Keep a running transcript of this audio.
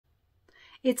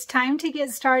It's time to get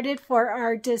started for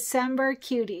our December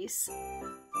Cuties.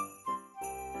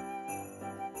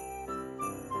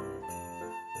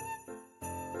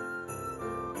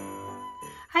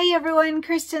 Hi everyone,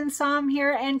 Cristin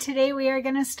here, and today we are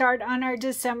going to start on our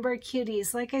December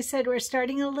Cuties. Like I said, we're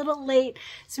starting a little late,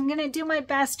 so I'm going to do my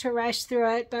best to rush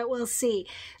through it, but we'll see.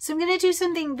 So I'm going to do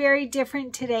something very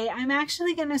different today. I'm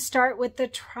actually going to start with the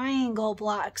triangle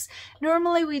blocks.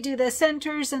 Normally we do the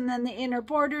centers and then the inner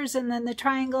borders and then the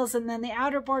triangles and then the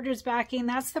outer borders backing.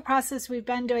 That's the process we've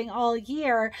been doing all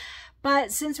year.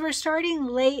 But since we're starting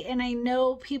late and I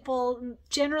know people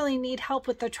generally need help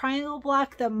with the triangle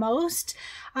block the most,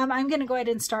 I'm going to go ahead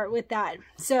and start with that.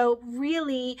 So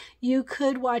really, you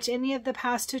could watch any of the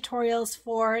past tutorials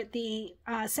for the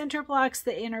center blocks,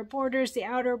 the inner borders, the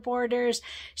outer borders.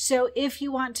 So if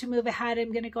you want to move ahead,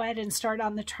 I'm going to go ahead and start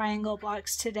on the triangle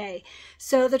blocks today.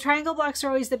 So the triangle blocks are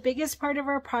always the biggest part of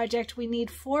our project. We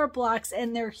need 4 blocks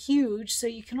and they're huge, so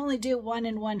you can only do 1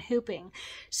 and 1 hooping.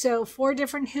 So 4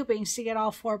 different hoopings to get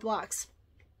all 4 blocks.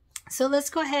 So let's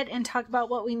go ahead and talk about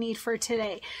what we need for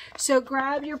today. So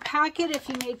grab your packet. If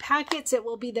you made packets, it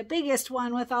will be the biggest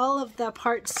one with all of the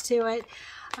parts to it.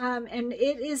 And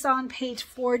it is on page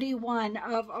 41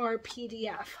 of our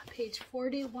PDF. Page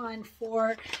 41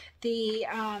 for the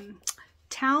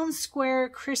Town Square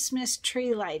Christmas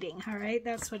tree lighting. All right,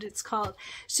 that's what it's called.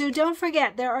 So don't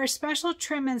forget, there are special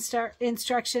trim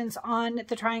instructions on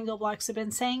the triangle blocks. I've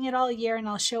been saying it all year and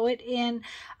I'll show it in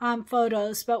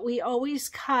photos, but we always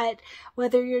cut,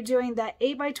 whether you're doing the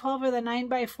 8x12 or the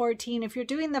 9x14. If you're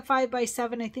doing the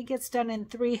 5x7, I think it's done in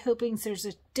 3 hoopings. There's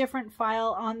a different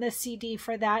file on the CD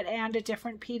for that and a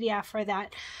different PDF for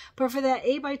that. But for the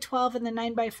 8x12 and the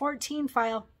 9x14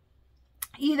 file,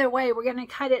 either way, we're going to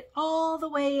cut it all the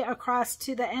way across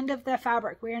to the end of the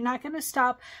fabric. We are not going to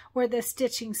stop where the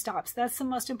stitching stops. That's the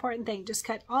most important thing. Just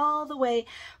cut all the way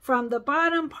from the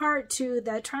bottom part to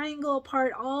the triangle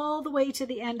part, all the way to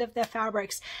the end of the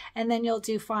fabrics, and then you'll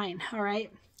do fine. All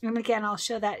right. And again, I'll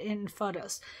show that in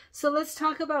photos. So let's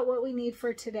talk about what we need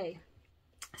for today.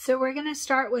 So we're going to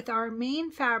start with our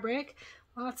main fabric.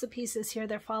 Lots of pieces here,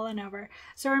 they're falling over.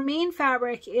 So our main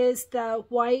fabric is the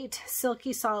white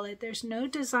silky solid. There's no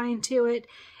design to it.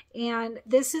 And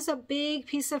this is a big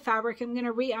piece of fabric. I'm going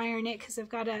to re-iron it because I've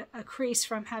got a crease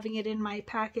from having it in my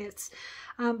packets.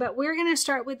 But we're going to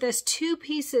start with this 2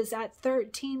 pieces at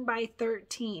 13 by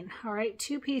 13. All right,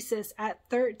 2 pieces at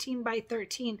 13 by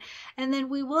 13. And then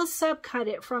we will subcut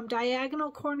it from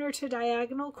diagonal corner to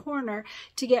diagonal corner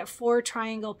to get 4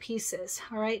 triangle pieces.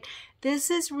 All right,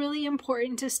 this is really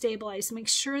important to stabilize. Make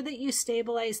sure that you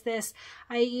stabilize this.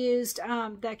 I used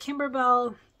the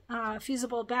Kimberbell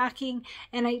fusible backing,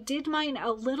 and I did mine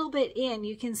a little bit in,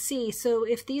 you can see. So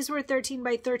if these were 13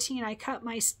 by 13, I cut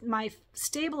my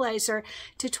stabilizer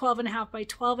to 12.5 by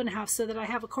 12.5 so that I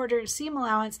have a 1/4 seam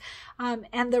allowance.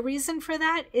 And the reason for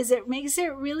that is it makes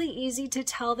it really easy to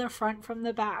tell the front from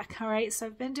the back. All right, so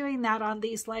I've been doing that on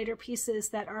these lighter pieces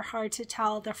that are hard to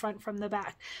tell the front from the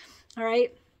back. All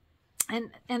right.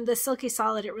 And the silky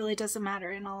solid, it really doesn't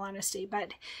matter in all honesty,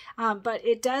 but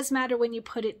it does matter when you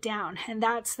put it down. And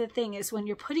that's the thing, is when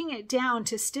you're putting it down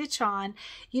to stitch on,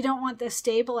 you don't want the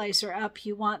stabilizer up,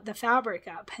 you want the fabric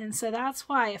up. And so that's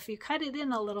why if you cut it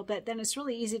in a little bit, then it's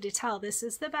really easy to tell this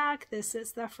is the back, this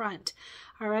is the front.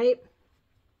 All right.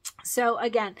 So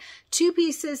again, 2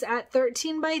 pieces at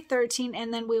 13 by 13,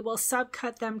 and then we will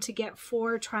subcut them to get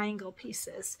 4 triangle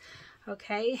pieces.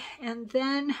 Okay, and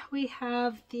then we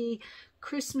have the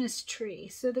Christmas tree.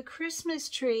 So the Christmas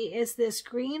tree is this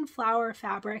green flower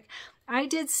fabric. I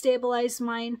did stabilize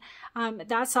mine.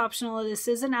 That's optional. This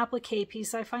is an applique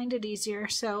piece. I find it easier,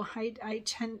 so I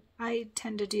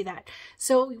tend to do that.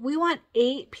 So we want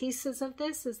 8 pieces of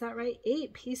this. Is that right?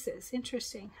 8 pieces.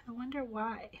 Interesting. I wonder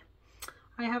why.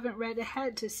 I haven't read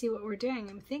ahead to see what we're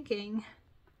doing. I'm thinking,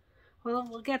 well,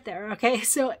 we'll get there. Okay,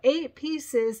 so 8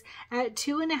 pieces at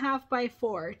 2.5 by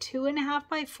 4. 2.5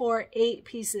 by 4, 8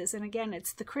 pieces. And again,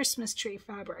 it's the Christmas tree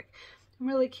fabric. I'm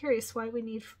really curious why we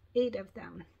need 8 of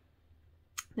them.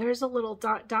 There's a little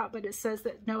dot, but it says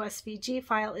that no SVG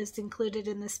file is included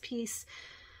in this piece.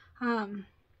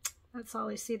 That's all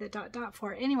I see the dot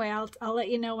for. Anyway, I'll let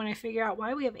you know when I figure out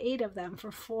why we have 8 of them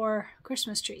for 4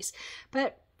 Christmas trees.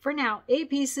 But for now, 8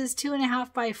 pieces,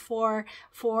 2.5 by 4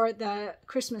 for the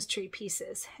Christmas tree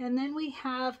pieces. And then we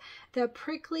have the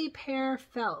prickly pear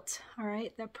felt. All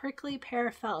right, the prickly pear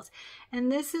felt.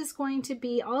 And this is going to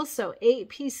be also 8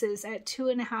 pieces at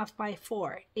 2.5 by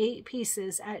 4. 8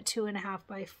 pieces at 2.5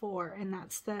 by 4. And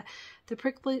that's the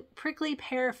prickly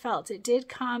pear felt. It did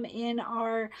come in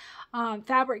our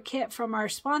fabric kit from our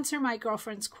sponsor, My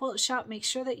Girlfriend's Quilt Shop. Make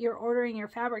sure that you're ordering your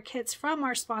fabric kits from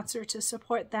our sponsor to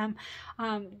support them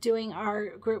doing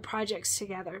our group projects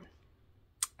together.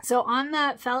 So on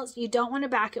that felt, you don't want to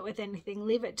back it with anything.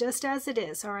 Leave it just as it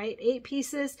is, all right? 8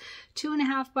 pieces,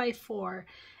 2.5 by 4.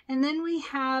 And then we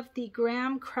have the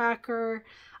graham cracker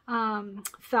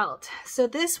felt. So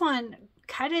this one,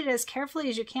 cut it as carefully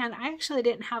as you can. I actually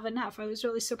didn't have enough. I was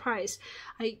really surprised.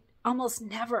 I almost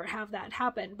never have that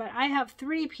happen, but I have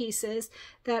 3 pieces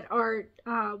that are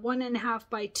 1.5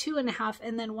 by 2.5,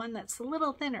 and then one that's a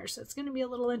little thinner. So it's going to be a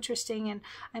little interesting, and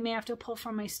I may have to pull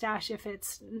from my stash if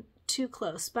it's too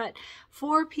close. But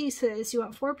 4 pieces, you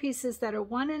want 4 pieces that are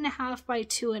 1.5 by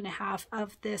 2.5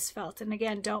 of this felt. And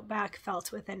again, don't back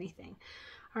felt with anything.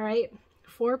 All right.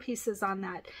 4 pieces on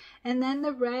that. And then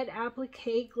the red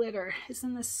applique glitter.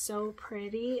 Isn't this so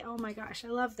pretty? Oh my gosh, I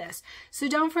love this. So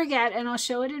don't forget, and I'll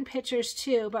show it in pictures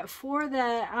too, but for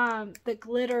the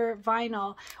glitter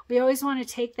vinyl, we always want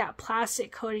to take that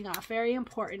plastic coating off. Very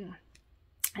important.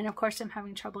 And of course, I'm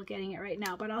having trouble getting it right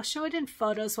now, but I'll show it in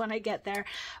photos when I get there.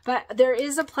 But there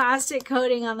is a plastic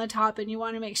coating on the top, and you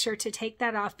want to make sure to take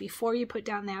that off before you put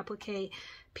down the applique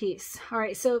piece. All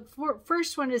right, so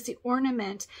first one is the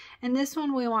ornament, and this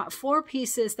one we want 4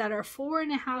 pieces that are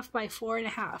 4.5 by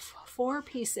 4.5. 4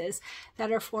 pieces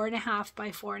that are 4.5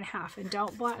 by 4.5, and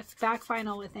don't back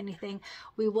vinyl with anything.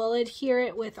 We will adhere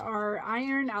it with our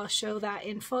iron. I'll show that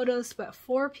in photos, but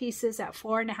 4 pieces at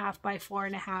 4.5 by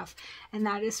 4.5, and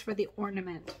that is for the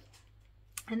ornament.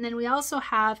 And then we also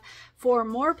have 4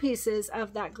 more pieces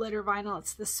of that glitter vinyl.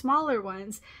 It's the smaller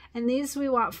ones. And these we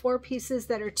want 4 pieces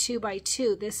that are 2 by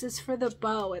 2. This is for the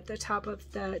bow at the top of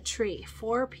the tree.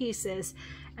 4 pieces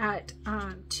at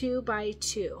 2 by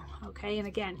 2. Okay, and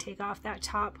again, take off that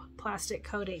top plastic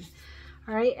coating.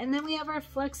 All right, and then we have our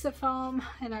Flexi Foam,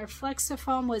 and our Flexi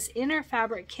Foam was in our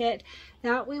fabric kit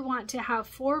that we want to have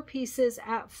 4 pieces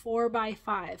at 4 by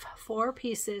 5. 4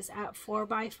 pieces at 4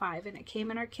 by 5, and it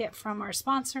came in our kit from our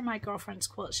sponsor, My Girlfriend's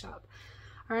Quilt Shop.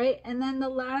 All right, and then the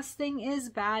last thing is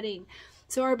batting.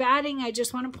 So our batting, I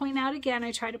just want to point out again,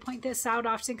 I try to point this out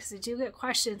often because I do get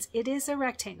questions. It is a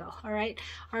rectangle, all right?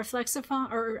 Our Flexi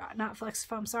Foam, or not Flexi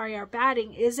Foam, sorry, our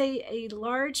batting is a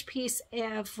large piece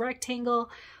of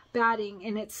rectangle batting,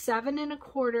 and it's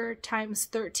 7.25 times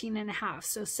 13.5.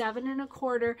 So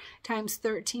 7.25 times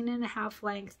 13.5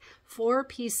 length, 4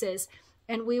 pieces.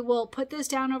 And we will put this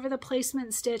down over the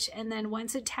placement stitch, and then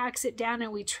once it tacks it down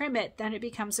and we trim it, then it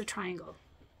becomes a triangle.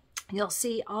 You'll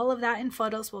see all of that in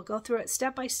photos. We'll go through it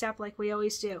step by step like we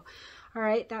always do. All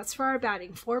right, that's for our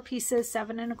batting. 4 pieces,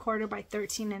 7.25 by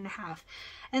 13.5.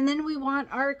 And then we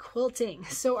want our quilting.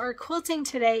 So our quilting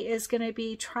today is going to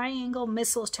be triangle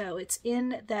mistletoe. It's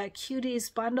in the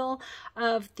Cuties bundle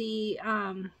of the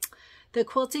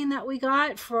quilting that we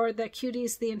got for the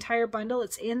Cuties, the entire bundle.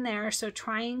 It's in there. So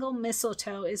triangle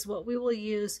mistletoe is what we will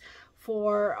use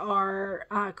for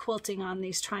our quilting on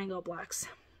these triangle blocks.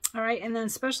 All right, and then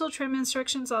special trim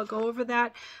instructions, I'll go over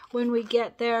that when we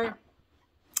get there.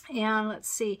 And let's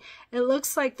see, it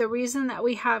looks like the reason that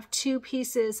we have 2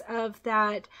 pieces of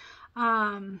that,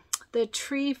 the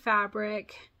tree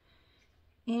fabric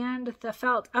and the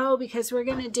felt, oh, because we're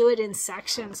going to do it in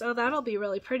sections. Oh, that'll be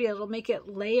really pretty. It'll make it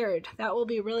layered. That will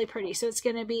be really pretty. So it's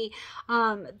going to be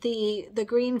the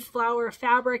green flower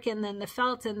fabric, and then the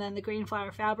felt, and then the green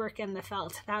flower fabric and the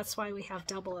felt. That's why we have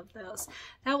double of those.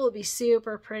 That will be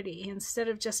super pretty. Instead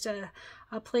of just a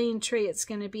plain tree, it's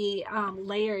going to be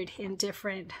layered in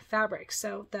different fabrics.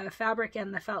 So the fabric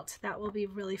and the felt, that will be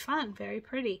really fun. Very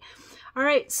pretty. All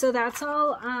right, so that's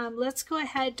all. Let's go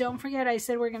ahead. Don't forget, I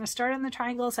said we're going to start on the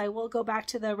triangles. I will go back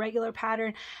to the regular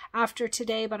pattern after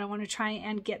today, but I want to try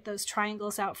and get those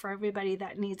triangles out for everybody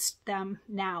that needs them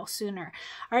now, sooner.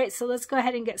 All right, so let's go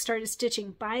ahead and get started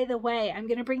stitching. By the way, I'm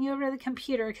going to bring you over to the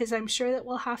computer because I'm sure that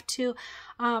we'll have to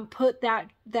put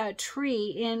that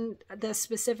tree in the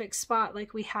specific spot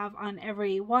like we have on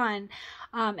every one.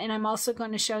 And I'm also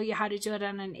going to show you how to do it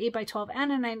on an 8x12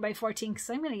 and a 9x14 because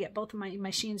I'm going to get both of my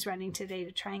machines running today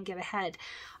to try and get ahead.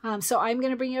 So I'm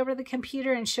going to bring you over to the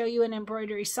computer and show you in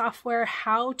embroidery software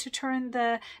how to turn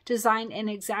the design in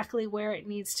exactly where it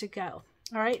needs to go.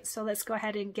 All right, so let's go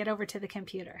ahead and get over to the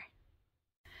computer.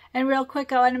 And real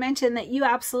quick, I want to mention that you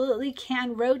absolutely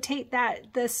can rotate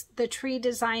the tree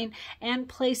design and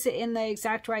place it in the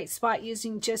exact right spot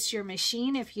using just your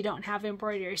machine. If you don't have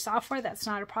embroidery software, that's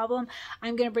not a problem.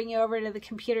 I'm going to bring you over to the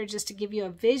computer just to give you a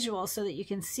visual so that you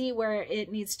can see where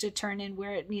it needs to turn and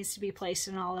where it needs to be placed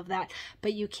and all of that.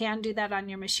 But you can do that on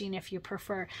your machine if you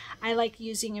prefer. I like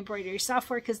using embroidery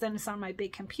software because then it's on my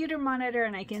big computer monitor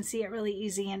and I can see it really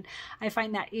easy, and I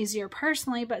find that easier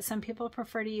personally, but some people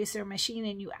prefer to use their machine,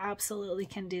 and you absolutely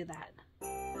can do that.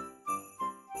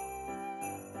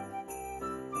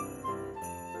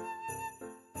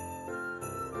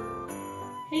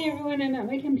 Hey everyone, I'm at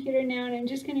my computer now, and I'm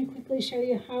just going to quickly show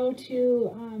you how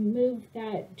to move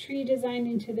that tree design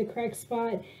into the correct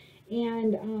spot,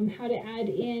 and how to add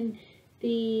in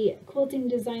the quilting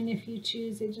design if you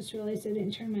choose. I just realized I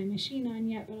didn't turn my machine on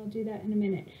yet, but I'll do that in a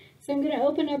minute. So I'm going to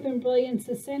open up Embrilliance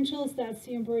Essentials. That's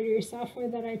the embroidery software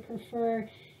that I prefer.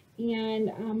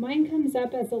 And mine comes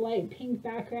up as a light pink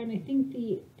background. I think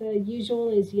the usual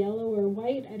is yellow or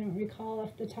white. I don't recall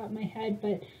off the top of my head,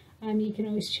 but you can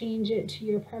always change it to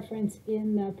your preference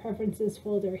in the Preferences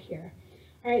folder here.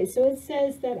 All right, so it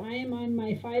says that I am on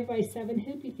my 5x7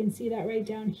 hoop. You can see that right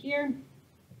down here.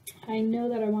 I know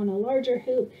that I want a larger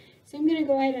hoop, so I'm going to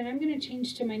go ahead and I'm going to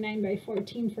change to my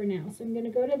 9x14 for now. So I'm going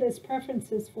to go to this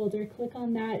Preferences folder, click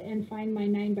on that, and find my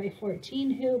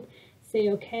 9x14 hoop, say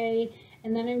OK.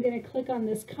 And then I'm going to click on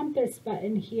this compass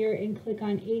button here and click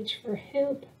on H for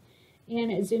hoop,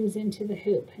 and it zooms into the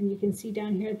hoop. And you can see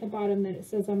down here at the bottom that it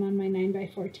says I'm on my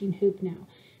 9x14 hoop now.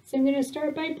 So I'm going to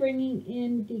start by bringing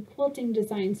in the quilting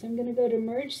design. So I'm going to go to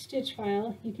Merge Stitch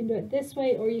File. You can do it this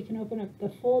way, or you can open up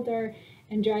the folder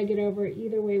and drag it over.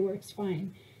 Either way works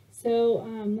fine. So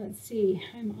let's see,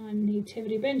 I'm on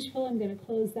Nativity Bench Pillow. I'm going to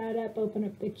close that up, open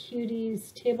up the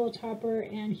Cuties table topper,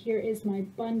 and here is my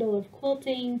bundle of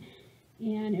quilting.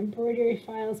 And embroidery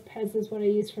files, Pez is what I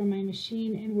use for my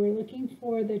machine, and we're looking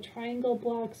for the triangle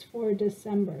blocks for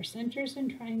December. Centers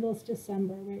and triangles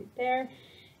December, right there.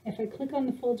 If I click on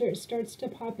the folder, it starts to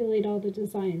populate all the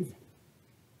designs.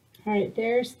 All right,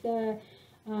 there's the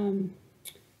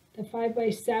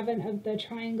 5x7 of the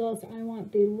triangles. I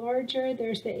want the larger.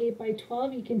 There's the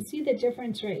 8x12. You can see the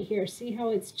difference right here. See how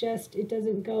it's just, it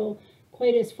doesn't go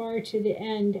quite as far to the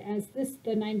end as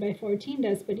the 9x14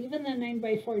 does, but even the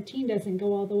 9x14 doesn't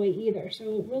go all the way either,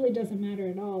 so it really doesn't matter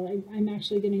at all. I'm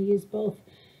actually going to use both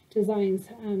designs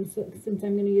since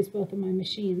I'm going to use both of my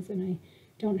machines, and I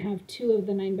don't have two of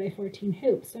the 9x14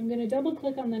 hoops. So I'm going to double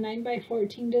click on the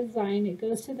 9x14 design. It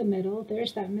goes to the middle.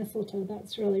 There's that mistletoe.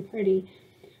 That's really pretty.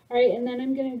 All right, and then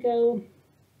I'm going to go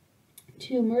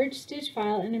to Merge Stitch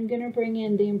File, and I'm going to bring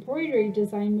in the embroidery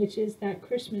design, which is that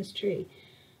Christmas tree.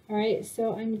 All right,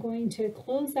 so I'm going to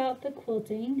close out the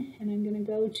quilting, and I'm going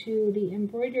to go to the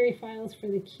embroidery files for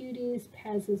the Cuties.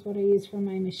 Pez is what I use for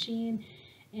my machine,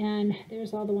 and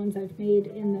there's all the ones I've made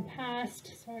in the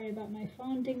past. Sorry about my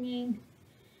phone dinging.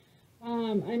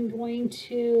 I'm going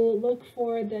to look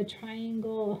for the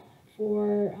triangle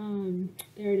for,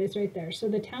 there it is right there. So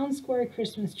the Town Square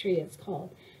Christmas tree, it's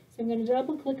called. So I'm going to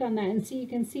double click on that, and you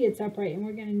can see it's upright, and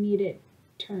we're going to need it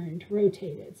turned,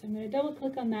 rotated. So I'm going to double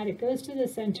click on that. It goes to the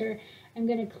center. I'm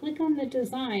going to click on the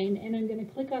design, and I'm going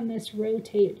to click on this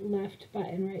rotate left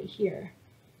button right here.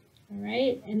 All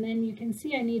right, and then you can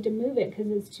see I need to move it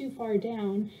because it's too far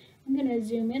down. I'm going to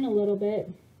zoom in a little bit,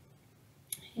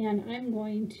 and I'm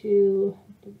going to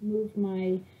move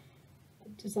my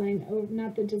design,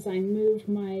 not the design, move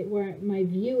where my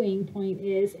viewing point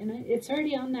is, and it's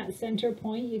already on that center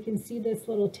point. You can see this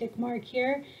little tick mark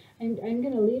here. I'm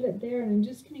going to leave it there, and I'm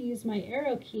just going to use my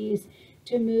arrow keys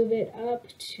to move it up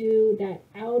to that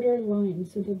outer line.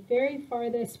 So the very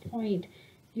farthest point,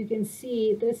 you can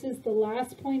see this is the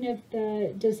last point of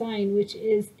the design, which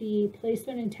is the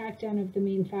placement and tack down of the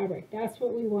main fabric. That's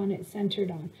what we want it centered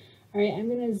on. All right, I'm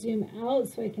going to zoom out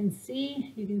so I can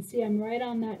see. You can see I'm right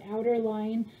on that outer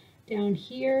line down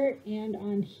here and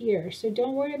on here. So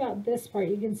don't worry about this part.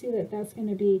 You can see that that's going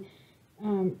to be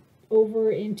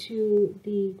over into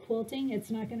the quilting.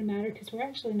 It's not going to matter because we're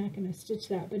actually not going to stitch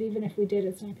that, but even if we did,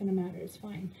 it's not going to matter. It's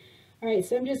fine. All right,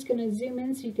 so I'm just going to zoom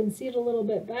in so you can see it a little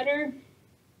bit better.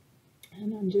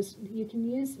 And I'm just, you can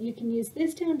use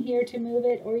this down here to move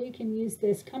it, or you can use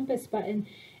this compass button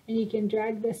and you can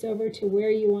drag this over to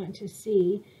where you want to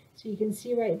see. So you can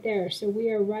see right there. So we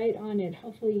are right on it.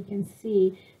 Hopefully you can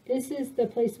see. This is the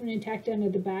placement and tack down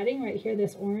of the batting right here,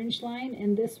 this orange line,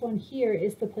 and this one here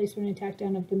is the placement and tack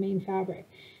down of the main fabric.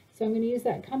 So I'm going to use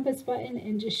that compass button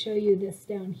and just show you this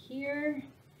down here.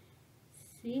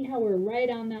 See how we're right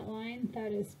on that line?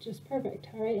 That is just perfect.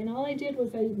 All right, and all I did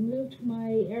was I moved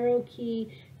my arrow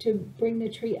key to bring the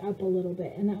tree up a little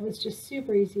bit, and that was just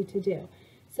super easy to do.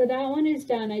 So that one is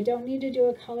done. I don't need to do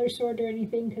a color sort or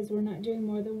anything because we're not doing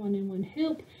more than one in one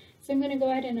hoop. So I'm going to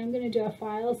go ahead and I'm going to do a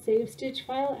file, save stitch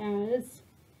file as,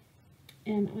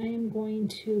 and I am going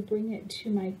to bring it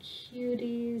to my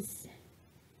cuties.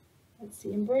 Let's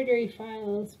see, embroidery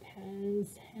files,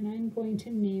 Pez, and I'm going to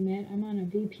name it. I'm on a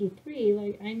VP3,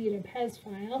 like I need a Pez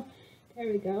file.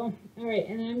 There we go. All right,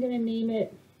 and I'm going to name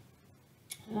it,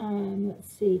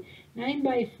 let's see, 9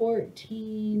 by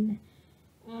 14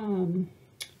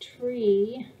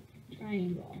 tree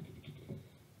triangle.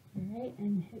 All right,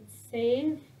 and hit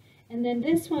save. And then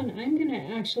this one, I'm going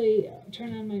to actually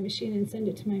turn on my machine and send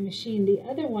it to my machine. The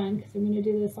other one, because I'm going to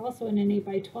do this also in an 8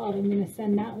 by 12, I'm going to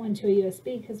send that one to a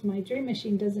USB because my dream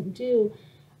machine doesn't do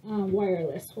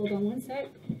wireless. Hold on one sec.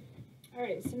 All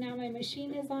right, so now my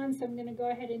machine is on, so I'm going to go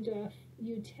ahead and do a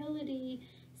utility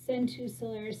send to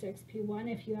Solaris XP1.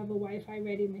 If you have a Wi-Fi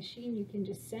ready machine, you can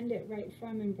just send it right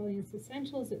from Brilliance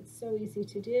Essentials. It's so easy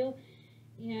to do,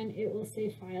 and it will say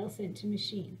file sent to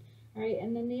machine. All right,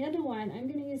 and then the other one, I'm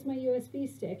going to use my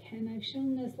USB stick, and I've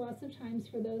shown this lots of times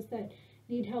for those that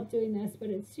need help doing this, but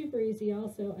it's super easy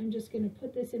also. I'm just going to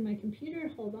put this in my computer.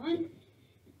 Hold on.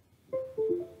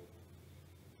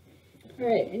 All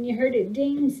right, and you heard it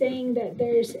ding saying that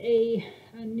there's a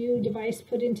new device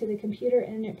put into the computer,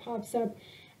 and it pops up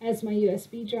as my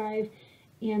USB drive.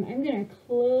 And I'm going to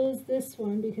close this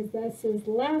one because this is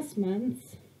last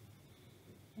month's.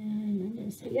 And I'm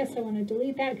going to say, yes, I want to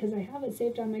delete that because I have it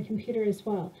saved on my computer as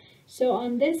well. So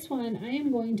on this one, I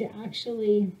am going to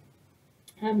actually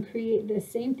create the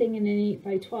same thing in an 8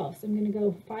 by 12. So I'm going to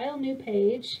go File, New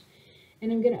Page,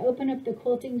 and I'm going to open up the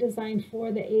quilting design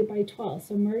for the 8 by 12.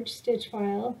 So merge stitch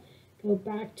file, go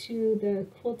back to the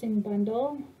quilting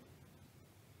bundle,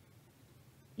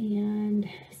 and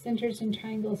centers and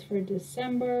triangles for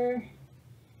December.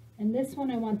 And this one,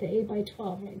 I want the 8 by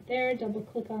 12 right there. Double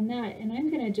click on that. And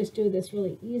I'm going to just do this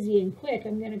really easy and quick.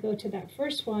 I'm going to go to that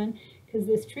first one because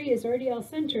this tree is already all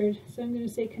centered. So I'm going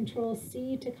to say Control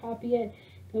C to copy it.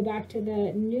 Go back to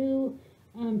the new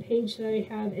page that I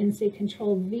have and say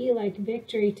Control V like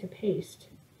victory to paste.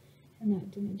 And that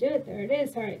didn't do it. There it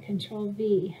is. All right, Control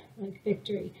V like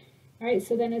victory. All right,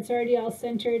 so then it's already all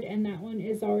centered and that one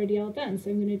is already all done.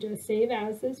 So I'm going to do a save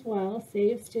as well.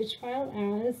 Save stitch file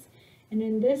as. And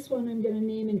in this one, I'm going to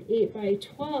name an 8 by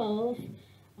 12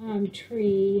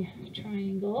 tree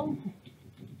triangle.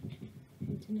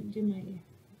 I didn't do my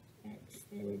X.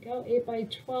 There we go. 8 by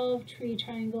 12 tree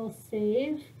triangle,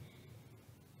 save.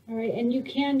 All right, and you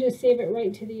can just save it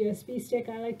right to the USB stick.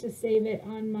 I like to save it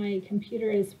on my computer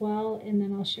as well, and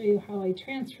then I'll show you how I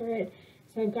transfer it.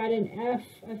 So I've got an F.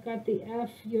 I've got the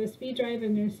F USB drive.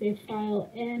 I'm going to say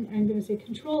File N. I'm going to say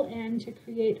Control N to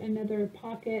create another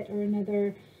pocket or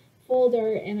another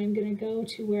folder, and I'm going to go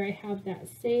to where I have that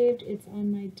saved. It's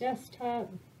on my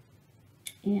desktop,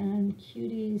 and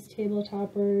cuties, table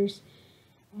toppers,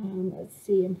 let's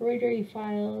see, embroidery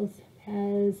files,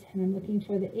 Pez, and I'm looking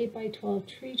for the 8 by 12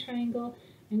 tree triangle.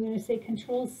 I'm going to say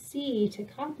Control C to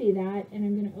copy that, and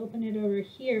I'm going to open it over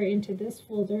here into this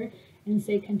folder and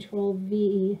say Control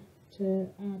V to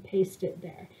paste it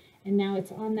there. And now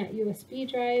it's on that USB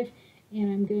drive. And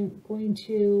I'm going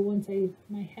to, once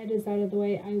my head is out of the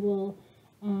way, I will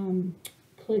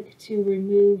click to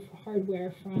remove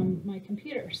hardware from my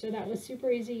computer. So that was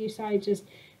super easy. You saw I just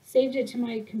saved it to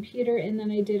my computer, and then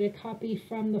I did a copy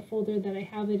from the folder that I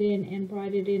have it in and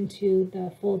brought it into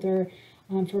the folder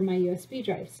for my USB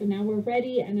drive. So now we're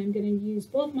ready, and I'm going to use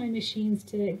both my machines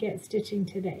to get stitching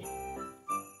today.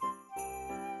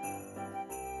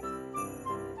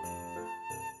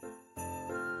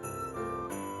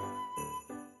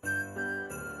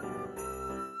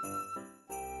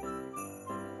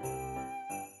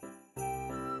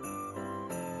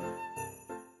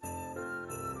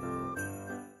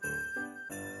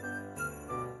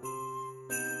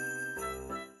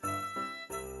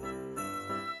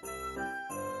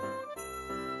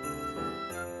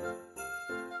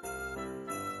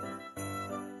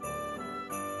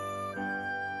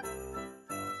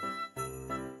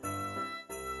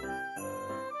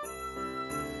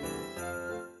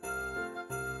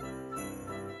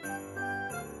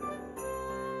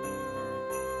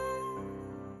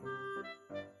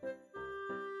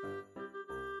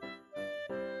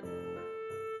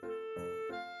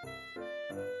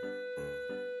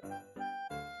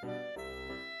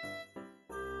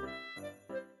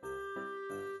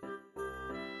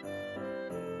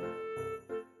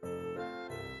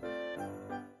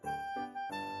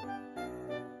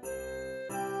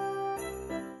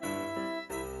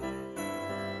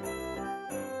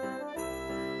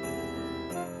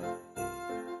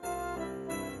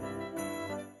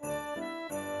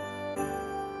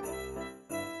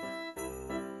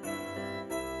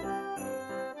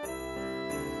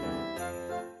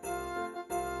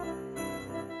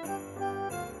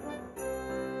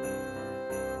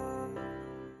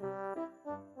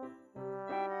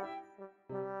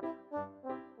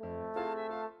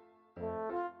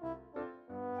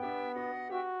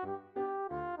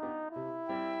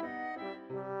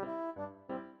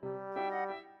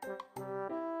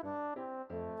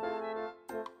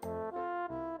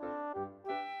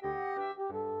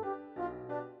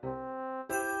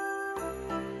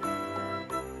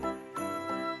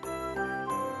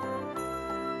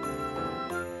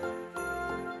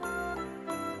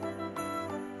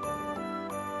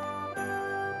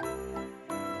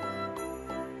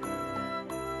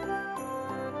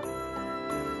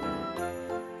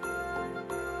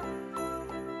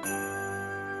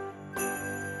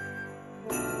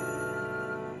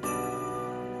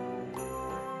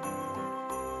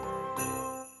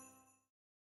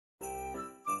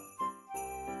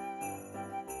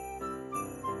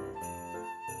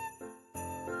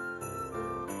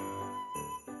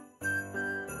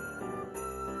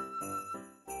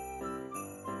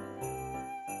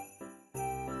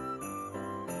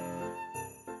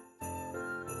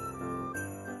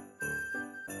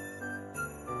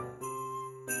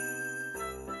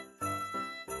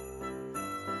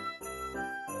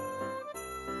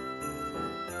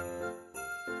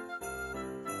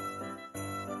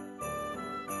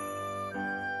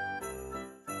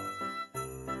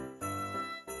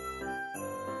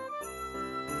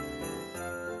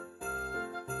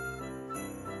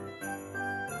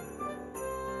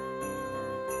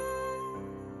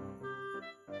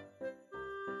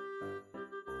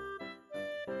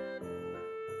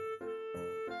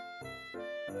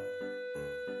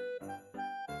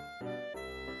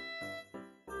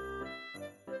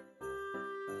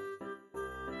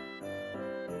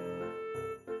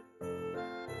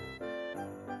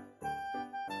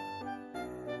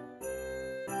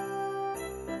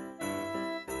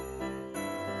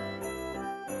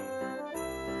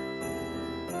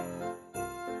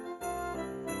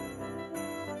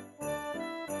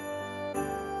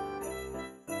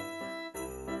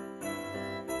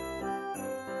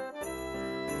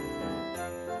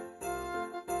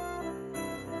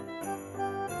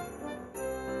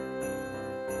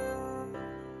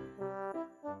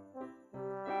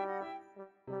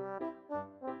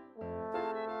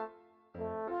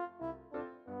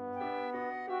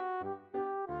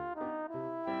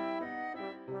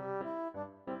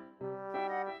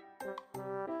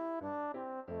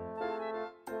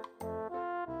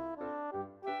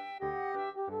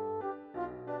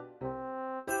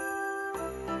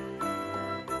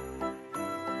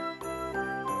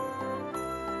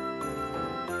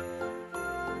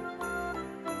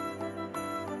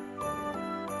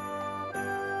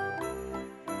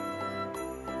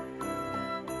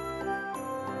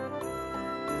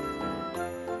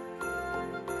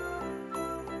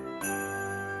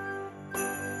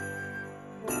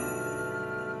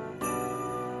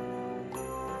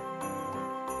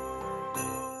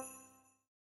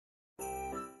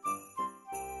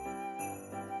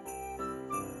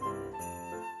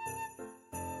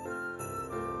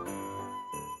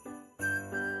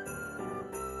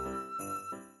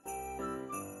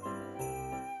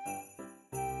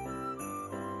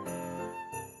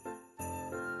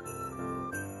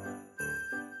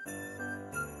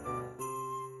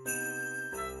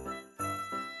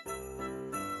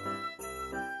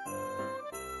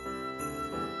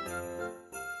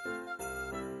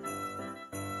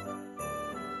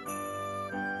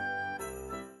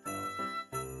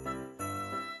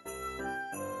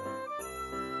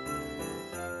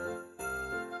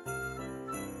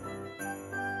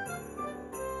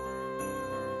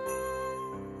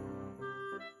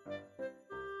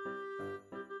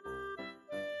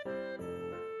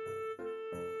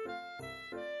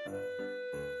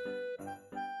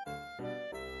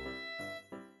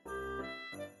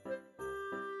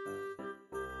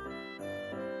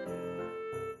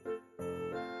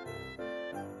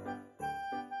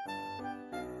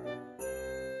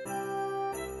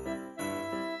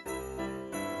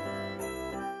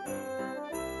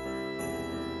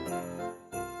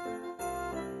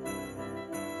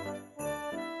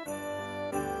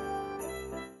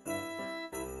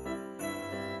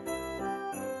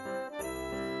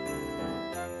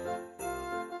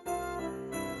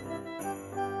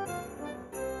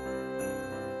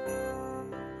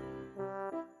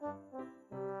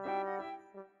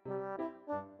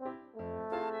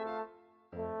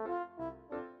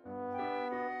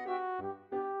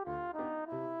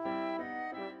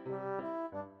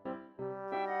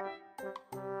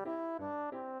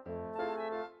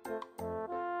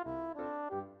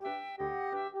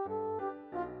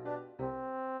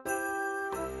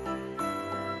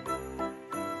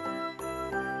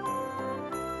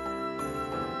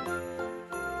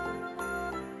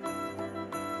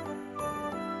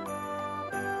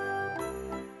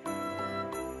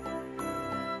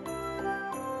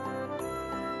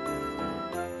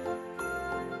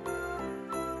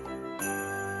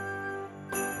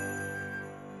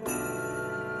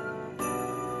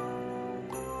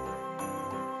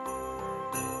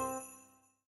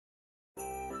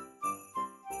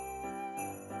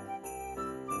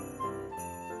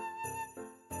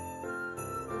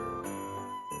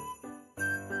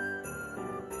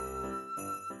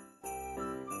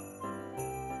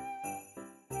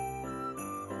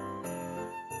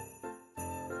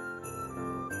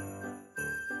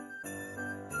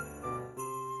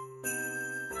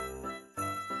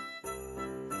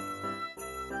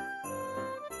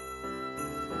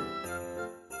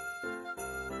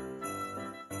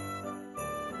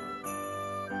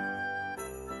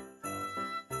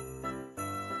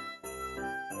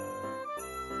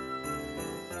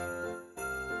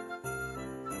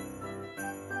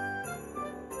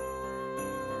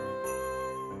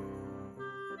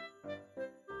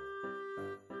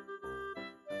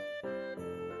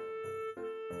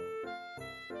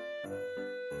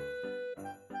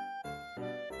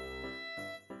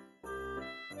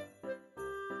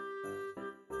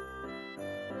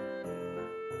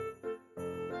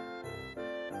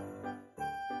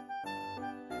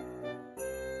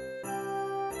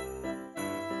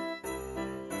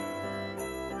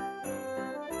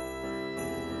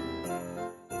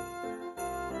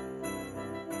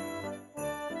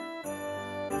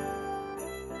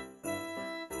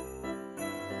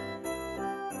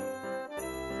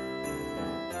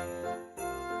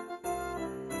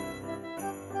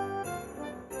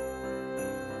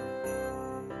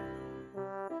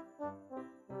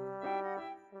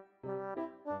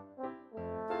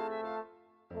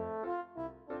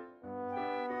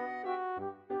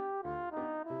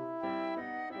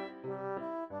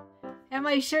 And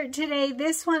my shirt today,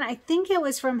 this one, I think it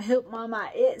was from Hoop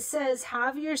Mama. It says,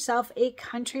 have yourself a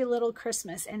country little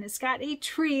Christmas. And it's got a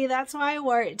tree. That's why I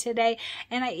wore it today.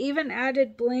 And I even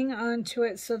added bling onto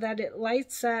it so that it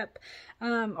lights up,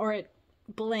 or it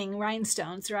bling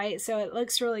rhinestones, right? So it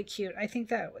looks really cute. I think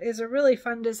that is a really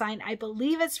fun design. I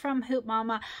believe it's from Hoop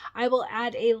Mama. I will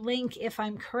add a link if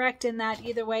I'm correct in that.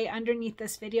 Either way, underneath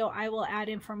this video, I will add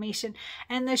information.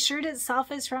 And the shirt itself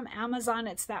is from Amazon.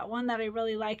 It's that one that I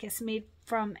really like. It's made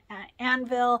from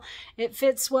Anvil. It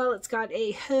fits well. It's got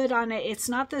a hood on it. It's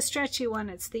not the stretchy one.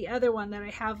 It's the other one that I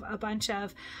have a bunch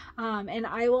of. And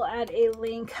I will add a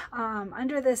link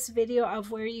under this video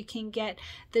of where you can get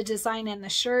the design and the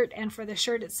shirt. And for the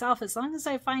shirt itself, as long as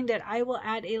I find it, I will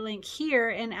add a link here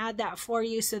and add that for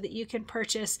you so that you can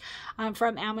purchase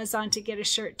from Amazon to get a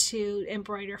shirt to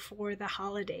embroider for the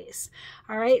holidays.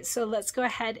 All right, so let's go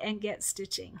ahead and get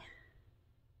stitching.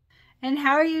 And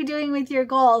how are you doing with your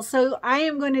goals? So I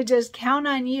am going to just count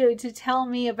on you to tell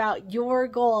me about your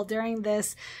goal during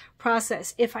this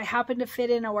process. If I happen to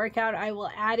fit in a workout, I will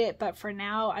add it. But for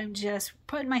now, I'm just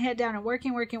putting my head down and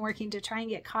working to try and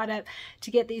get caught up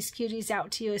to get these cuties out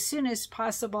to you as soon as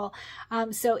possible.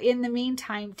 So in the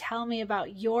meantime, tell me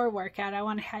about your workout. I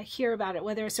want to hear about it,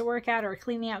 whether it's a workout or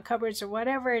cleaning out cupboards or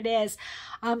whatever it is.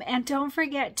 And don't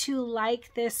forget to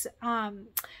like this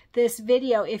this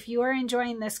video. If you are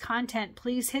enjoying this content,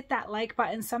 please hit that like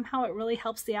button. Somehow it really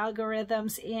helps the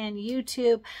algorithms in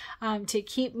YouTube to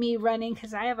keep me running,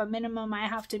 because I have a minimum I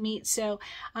have to meet. So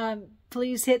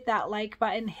please hit that like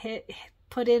button,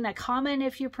 put in a comment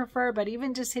if you prefer, but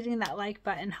even just hitting that like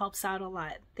button helps out a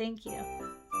lot. Thank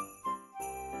you.